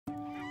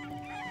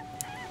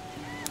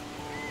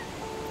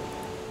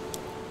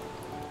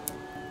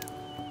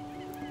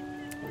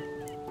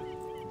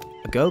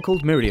girl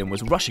called Miriam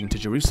was rushing to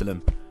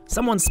Jerusalem.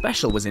 Someone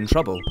special was in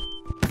trouble.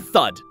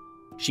 Thud!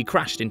 She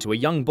crashed into a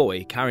young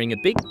boy carrying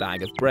a big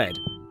bag of bread.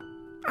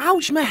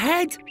 "Ouch, my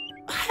head!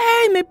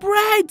 Hey, my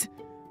bread!"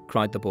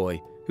 cried the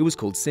boy, who was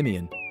called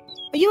Simeon.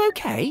 "Are you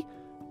okay?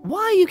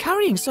 Why are you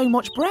carrying so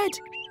much bread?"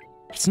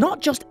 "It's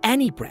not just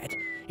any bread.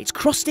 It's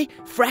crusty,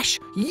 fresh,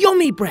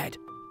 yummy bread.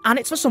 And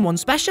it's for someone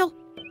special."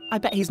 "I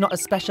bet he's not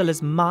as special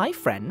as my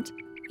friend."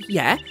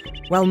 "Yeah,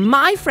 well,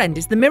 my friend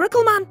is the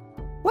miracle man."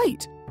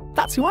 "Wait,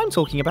 that's who I'm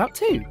talking about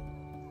too."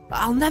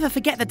 "I'll never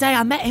forget the day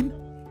I met him,"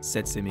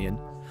 said Simeon.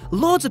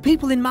 "Loads of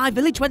people in my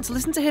village went to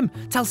listen to him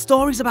tell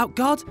stories about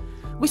God.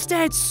 We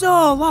stayed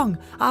so long,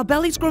 our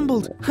bellies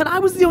grumbled, and I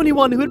was the only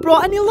one who had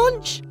brought any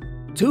lunch.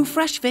 2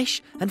 fresh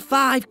fish and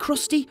 5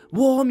 crusty,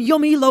 warm,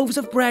 yummy loaves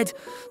of bread.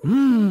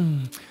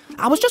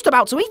 I was just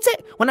about to eat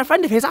it when a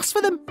friend of his asked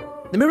for them.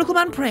 The miracle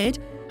man prayed,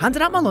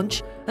 handed out my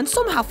lunch, and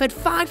somehow fed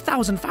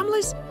 5,000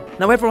 families.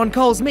 Now everyone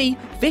calls me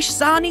Fish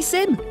Sarnie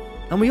Sim,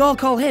 and we all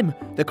call him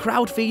the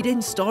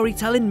crowd-feeding,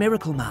 storytelling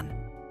miracle man."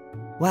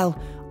 "Well,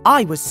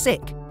 I was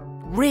sick,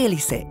 really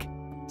sick,"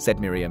 said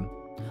Miriam.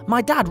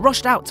 "My dad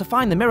rushed out to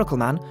find the miracle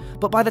man,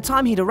 but by the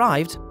time he'd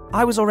arrived,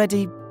 I was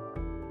already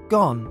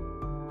gone."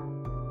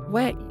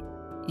 "Where?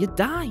 You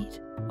died?"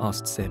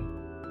 asked Sim.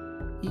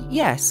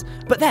 "Yes,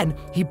 but then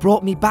he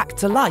brought me back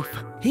to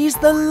life. He's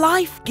the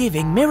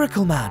life-giving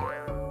miracle man."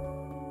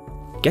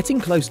 Getting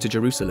close to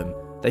Jerusalem,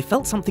 they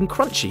felt something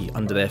crunchy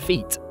under their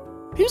feet.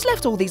 "Who's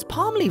left all these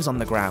palm leaves on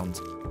the ground?"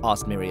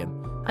 asked Miriam.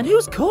 "And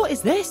whose court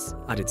is this?"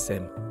 added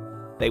Sim.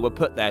 "They were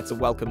put there to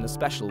welcome the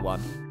special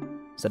one,"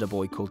 said a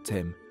boy called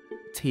Tim,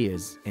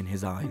 tears in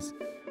his eyes.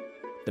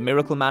 The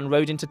miracle man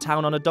rode into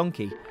town on a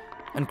donkey,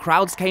 and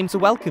crowds came to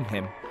welcome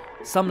him.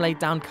 Some laid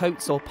down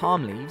coats or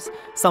palm leaves,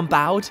 some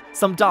bowed,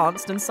 some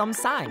danced, and some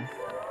sang.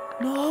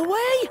 "No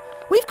way!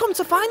 We've come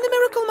to find the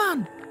miracle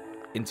man!"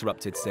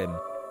 interrupted Sim.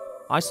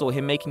 "I saw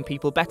him making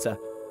people better.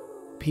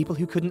 People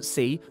who couldn't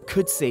see,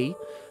 could see.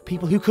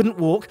 People who couldn't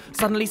walk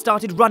suddenly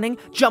started running,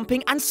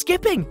 jumping, and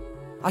skipping.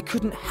 I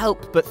couldn't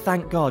help but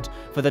thank God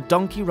for the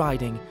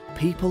donkey-riding,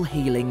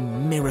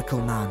 people-healing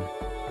miracle man."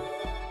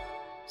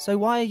 "So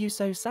why are you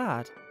so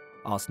sad?"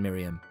 asked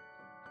Miriam.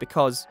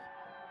 "Because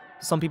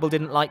some people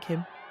didn't like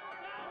him.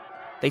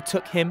 They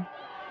took him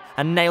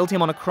and nailed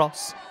him on a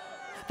cross.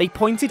 They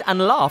pointed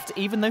and laughed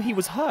even though he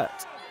was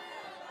hurt."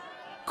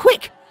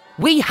 "Quick!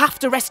 We have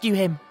to rescue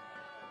him!"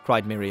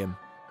 cried Miriam.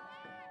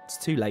 "It's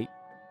too late.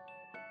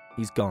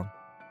 He's gone,"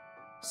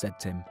 said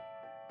Tim.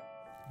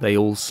 They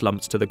all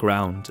slumped to the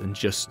ground and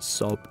just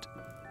sobbed.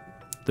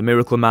 The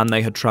miracle man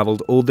they had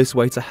travelled all this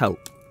way to help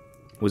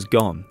was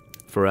gone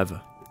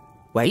forever.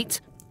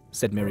 "Wait,"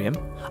 said Miriam.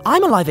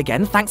 "I'm alive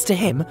again thanks to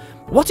him.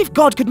 What if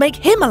God could make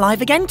him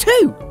alive again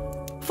too?"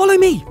 "Follow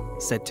me,"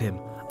 said Tim.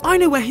 "I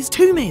know where his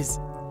tomb is."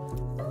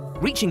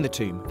 Reaching the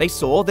tomb, they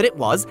saw that it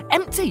was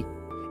empty.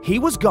 He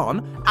was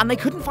gone, and they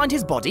couldn't find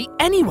his body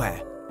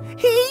anywhere.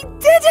 "He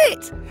did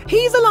it!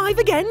 He's alive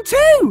again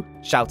too!"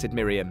 shouted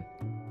Miriam.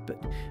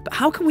 But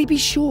how can we be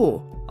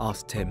sure?"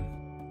 asked Tim.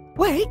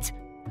 "Wait!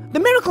 The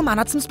miracle man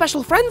had some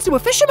special friends who were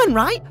fishermen,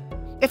 right?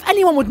 If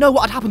anyone would know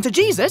what had happened to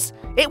Jesus,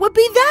 it would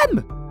be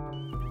them!"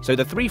 So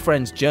the 3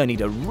 friends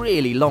journeyed a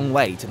really long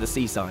way to the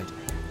seaside.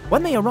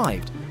 When they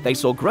arrived, they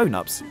saw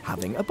grown-ups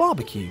having a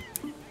barbecue.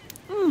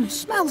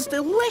 "Smells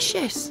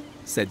delicious,"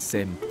 said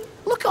Sim.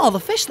 "Look at all the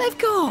fish they've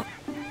got."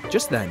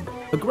 Just then,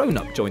 a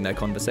grown-up joined their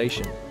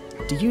conversation.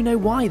 "Do you know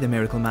why the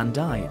miracle man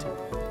died?"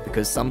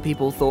 "Because some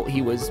people thought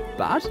he was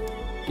bad?"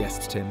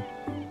 guessed Tim.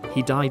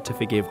 "He died to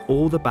forgive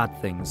all the bad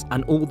things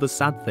and all the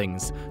sad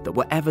things that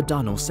were ever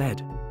done or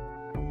said."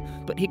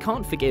 "But he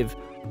can't forgive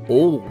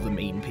all the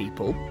mean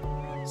people,"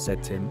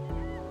 said Tim.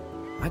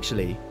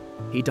 "Actually,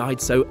 he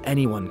died so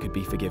anyone could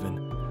be forgiven,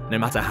 no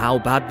matter how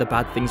bad the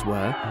bad things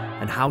were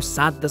and how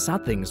sad the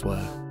sad things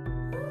were."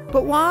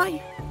 "But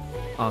why?"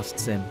 asked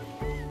Sim.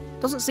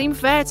 "Doesn't seem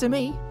fair to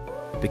me."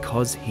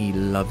 "Because he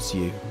loves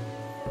you.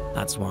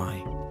 That's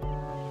why."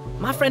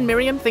 "My friend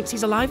Miriam thinks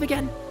he's alive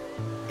again.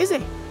 Is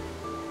he?"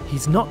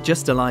 "He's not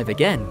just alive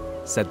again,"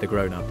 said the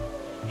grown-up.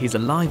 "He's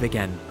alive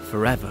again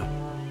forever.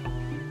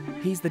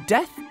 He's the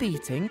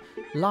death-beating,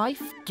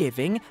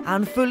 life-giving,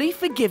 and fully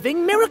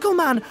forgiving miracle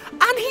man,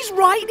 and he's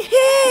right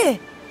here,"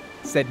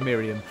 said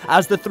Miriam,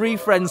 as the 3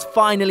 friends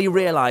finally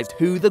realised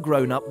who the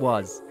grown-up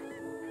was.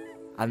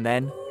 And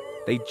then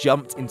they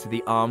jumped into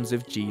the arms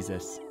of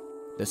Jesus,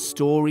 the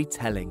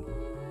storytelling,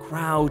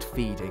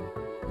 crowd-feeding,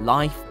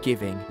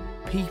 life-giving,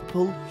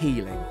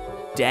 people-healing,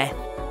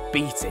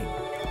 death-beating,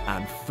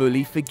 and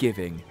fully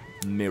forgiving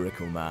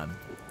miracle man.